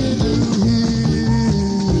 Did you hear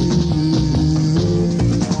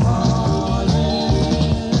falling?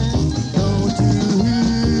 Don't you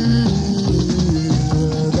hear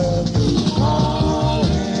them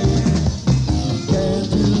falling?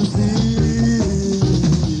 Can't you see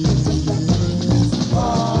it's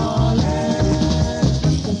falling?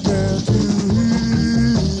 Can't you hear them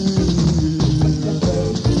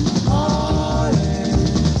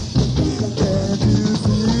falling? Can't you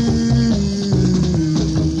see it's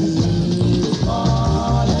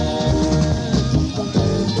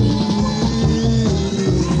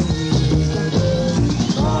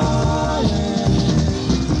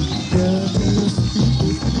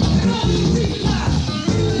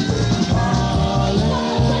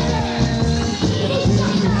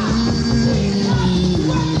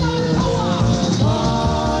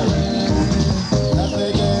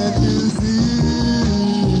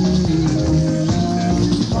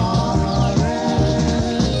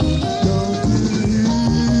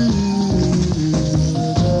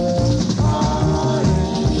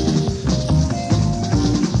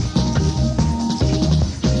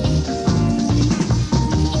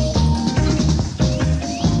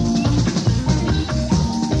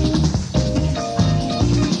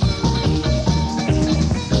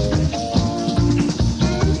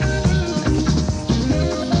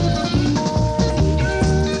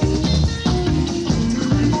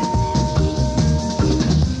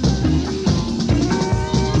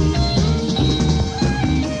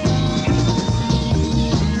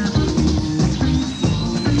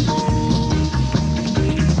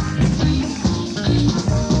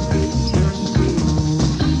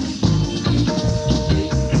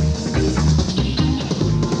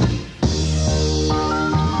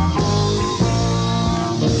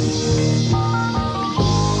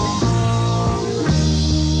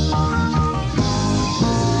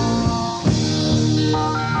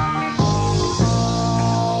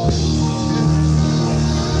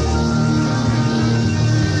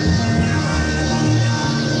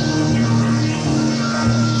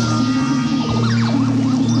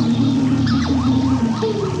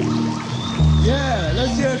Yeah,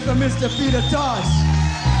 let's hear it from Mr. Peter Tosh.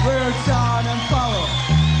 Word, sound, and power.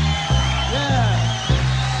 Yeah.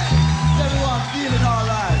 Is everyone feeling all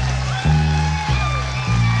right?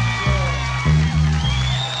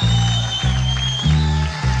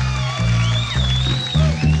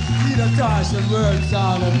 Peter Tosh and word,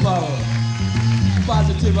 sound, and power.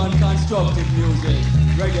 Positive and constructive music.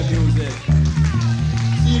 Reggae music.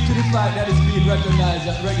 See to the fact that it's being recognized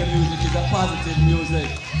that reggae music is a positive music.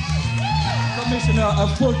 Commissioner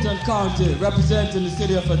of Fulton County, representing the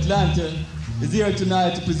city of Atlanta, is here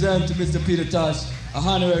tonight to present to Mr. Peter Tosh a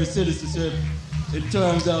honorary citizenship in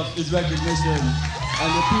terms of his recognition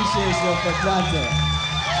and appreciation of Atlanta.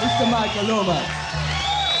 Mr. Michael Lomas.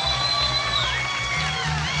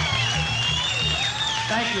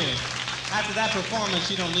 Thank you. After that performance,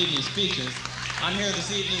 you don't need any speeches. I'm here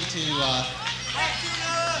this evening to...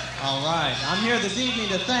 All right. I'm here this evening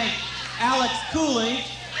to thank Alex Cooley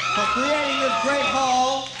for creating this great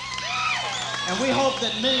hall And we hope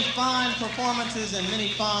that many fine performances and many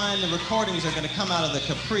fine recordings are going to come out of the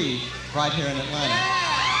Capri right here in Atlanta.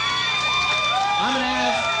 I'm going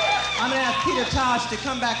to ask Peter Tosh to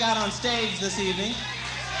come back out on stage this evening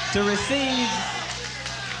to receive...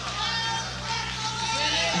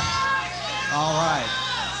 All right.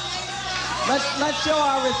 Let's show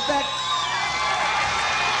our respect.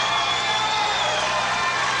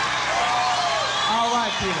 All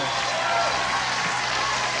right, Peter.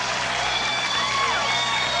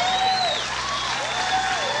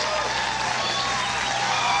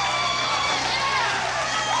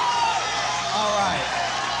 All right.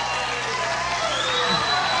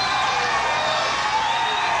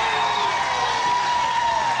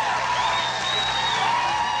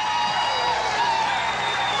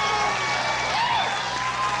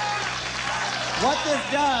 What this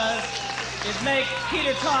does is make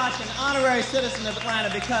Peter Tosh an honorary citizen of Atlanta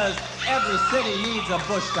because every city needs a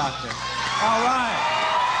bush doctor. All right.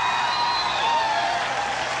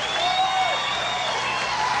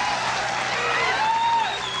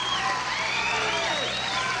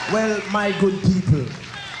 Well, my good people,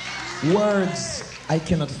 words I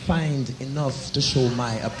cannot find enough to show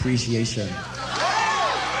my appreciation.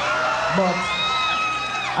 But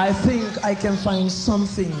I think I can find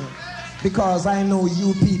something because I know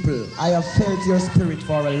you people. I have felt your spirit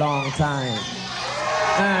for a long time.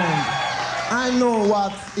 And I know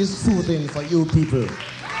what is soothing for you people.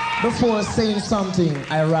 Before saying something,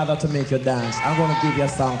 I rather to make you dance. I'm going to give you a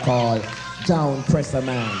song called Down Presser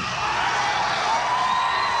Man.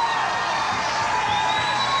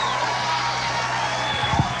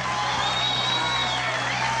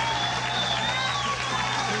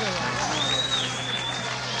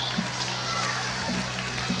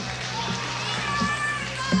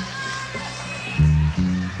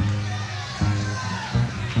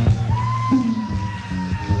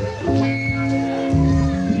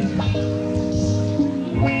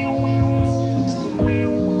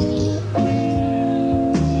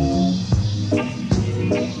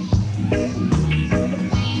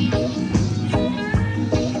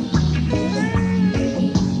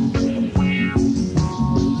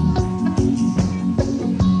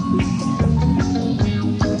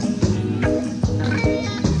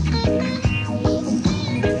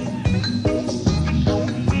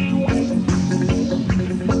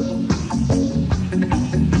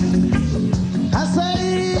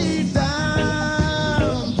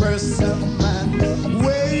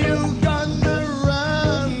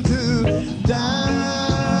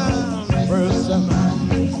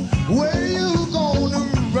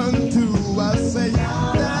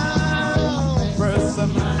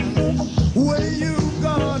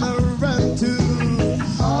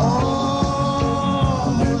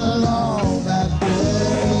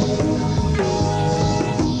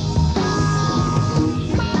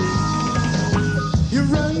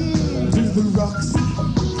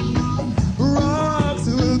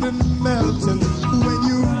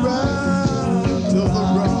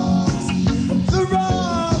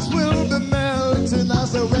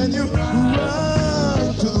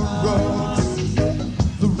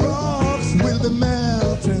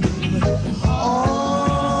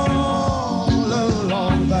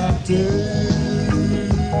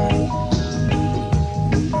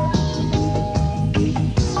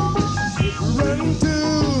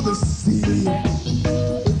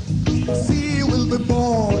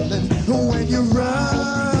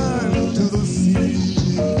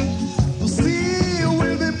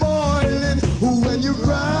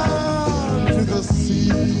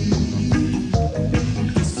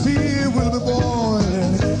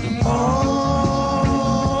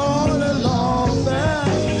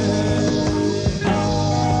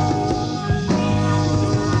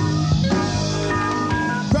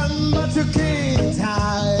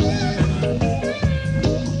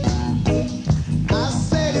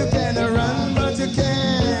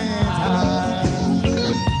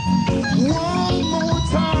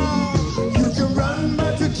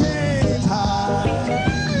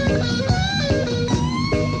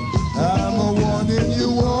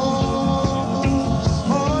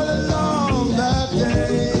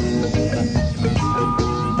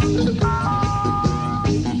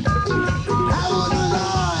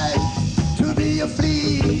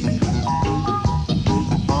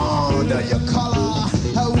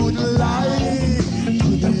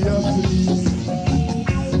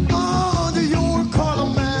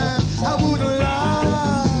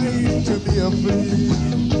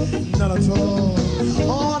 Not at all.